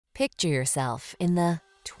Picture yourself in the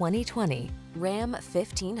 2020 Ram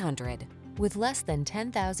 1500. With less than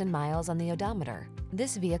 10,000 miles on the odometer,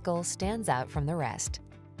 this vehicle stands out from the rest.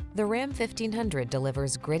 The Ram 1500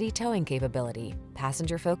 delivers gritty towing capability,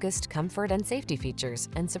 passenger-focused comfort and safety features,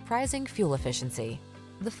 and surprising fuel efficiency.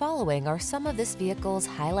 The following are some of this vehicle's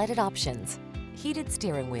highlighted options: heated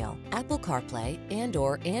steering wheel, Apple CarPlay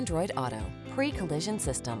and/or Android Auto, pre-collision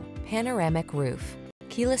system, panoramic roof,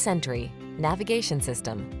 keyless entry, navigation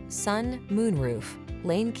system, sun, moonroof,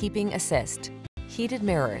 lane keeping assist, heated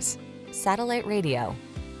mirrors, satellite radio.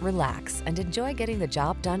 Relax and enjoy getting the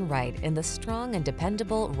job done right in the strong and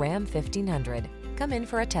dependable Ram 1500. Come in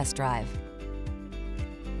for a test drive.